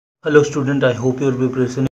Hello student, I hope your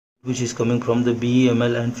preparation which is coming from the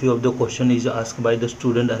BEML and few of the question is asked by the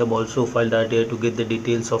student. I have also filed RTI to get the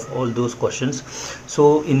details of all those questions.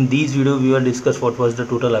 So in this video we will discuss what was the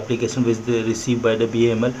total application which they received by the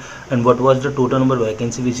BEML and what was the total number of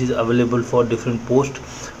vacancy which is available for different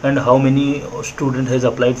posts and how many student has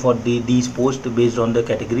applied for these posts based on the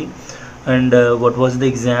category. And what was the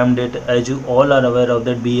exam date. As you all are aware of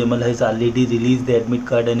that, BEML has already released the admit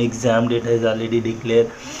card and exam date has already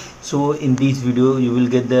declared. So in this video you will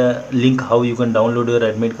get the link how you can download your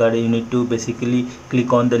admit card. You need to basically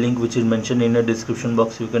click on the link which is mentioned in the description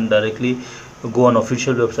box. You can directly go on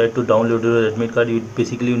official website to download your admit card.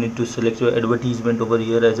 You need to select your advertisement over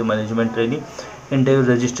here as a management trainee, enter your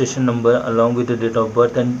registration number along with the date of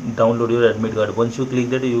birth and download your admit card. Once you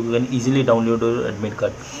click that, you can easily download your admit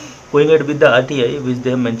card. Going ahead with the RTI which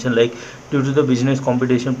they have mentioned, like due to the business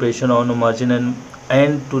competition pressure on a margin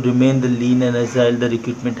and to remain the lean and agile, the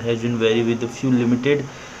recruitment has been vary with a few limited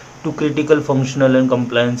to critical functional and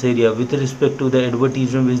compliance area. With respect to the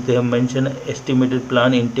advertisement which they have mentioned, estimated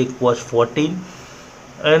plan intake was 14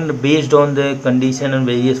 and based on the condition and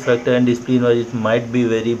various factor and discipline wise it might be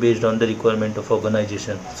vary based on the requirement of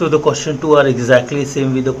organization. So the question 2 are exactly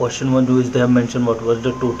same with the question 1, which they have mentioned what was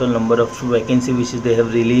the total number of vacancy which is they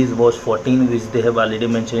have released was 14, which they have already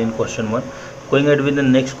mentioned in question 1. Going ahead with the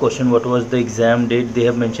next question, what was the exam date. They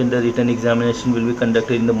have mentioned the written examination will be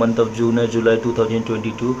conducted in the month of June or July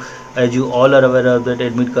 2022. As you all are aware of that,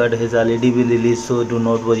 admit card has already been released, so do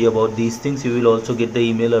not worry about these things. You will also get the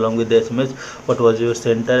email along with the SMS what was your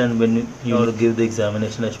center and when you will give the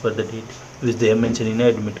examination as per the date which they have mentioned in the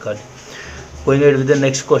admit card. Going ahead with the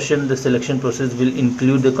next question, the selection process will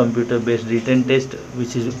include the computer based written test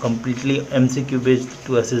which is completely MCQ based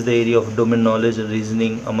to assess the area of domain knowledge and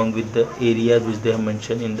reasoning among with the areas which they have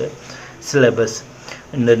mentioned in the syllabus.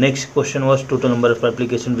 And the next question was total number of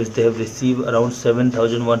applications which they have received, around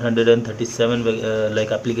 7,137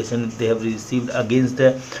 like application they have received against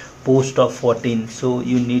the post of 14. So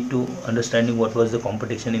you need to understanding what was the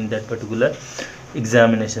competition in that particular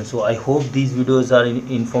examination. So I hope these videos are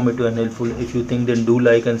informative and helpful. If you think, then do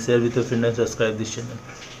like and share with your friends and subscribe this channel.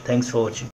 Thanks for watching.